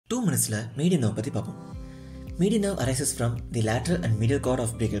2 minutes median nerve பத்தி பார்ப்போம். Median nerve arises from the lateral and medial cord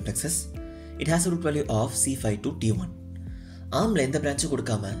of brachial plexus. It has a root value of C5 to T1. Armல எந்த branch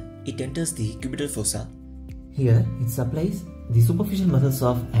கொடுக்காம it enters the cubital fossa. Here it supplies the superficial muscles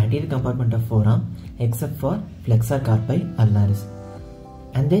of anterior compartment of forearm except for flexor carpi ulnaris.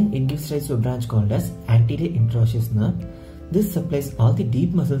 And then it gives rise to a branch called as anterior interosseous nerve. This supplies all the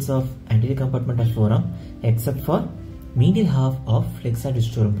deep muscles of anterior compartment of forearm except for medial half of flexor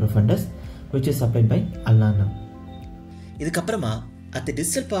digitorum profundus, which is supplied by ulnar nerve. இதுக்கப்புறமா at the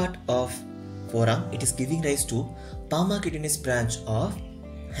distal part of forearm it is giving rise to palmar-cutaneous branch of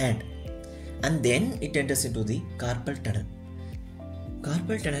hand, and then it enters into the carpal tunnel.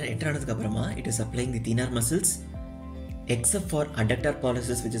 Carpal tunnel enter ஆனதுக்கு அப்புறமா it is supplying the thenar muscles except for adductor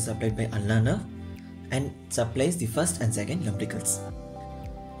pollicis, which is supplied by ulnar nerve, and supplies the first and second lumbricals.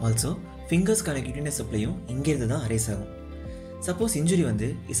 Also fingers கான cutaneous supplyயும் இங்க இருந்து தான் arise ஆகும். Suppose injury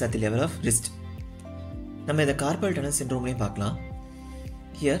is at the level of wrist. நம்ம இத carpal tunnel syndrome பார்க்கலாம்.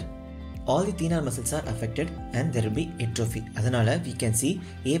 Here all the thenar muscles are affected and there will be atrophy. அதனால we can see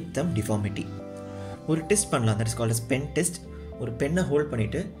ape thumb deformity. ஒரு test பண்ணலாம், that is called as pen test. ஒரு பென்னை hold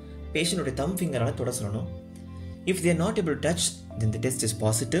பண்ணிட்டு பேஷண்டோட thumb fingerனால தொட சொல்லணும். If they are not able to touch, then the test is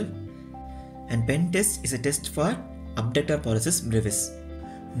positive. And pen test is a test for abductor pollicis brevis.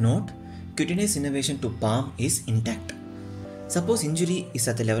 Note, cutaneous innervation to palm is intact. Suppose injury is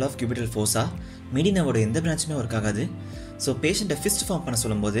at the level of cubital fossa, median nerve எந்த branchமே work ஆகாது. So பேஷண்ட்டை fist form பண்ண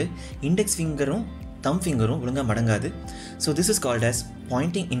சொல்லும்போது index ஃபிங்கரும் தம் ஃபிங்கரும் ஒழுங்காக மடங்காது. So this is called as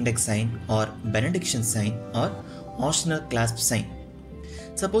pointing index sign or benediction sign or optional clasp sign.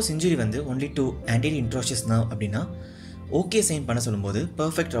 Suppose injury only to anterior interosseous nerve அப்படின்னா okay sign பண்ண சொல்லும்போது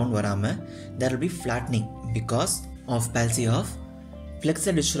perfect round வராமல் there will be flattening because of palsy of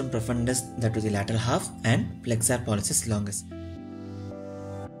flexor digitorum profundus, that to the lateral half, and flexor pollicis longus.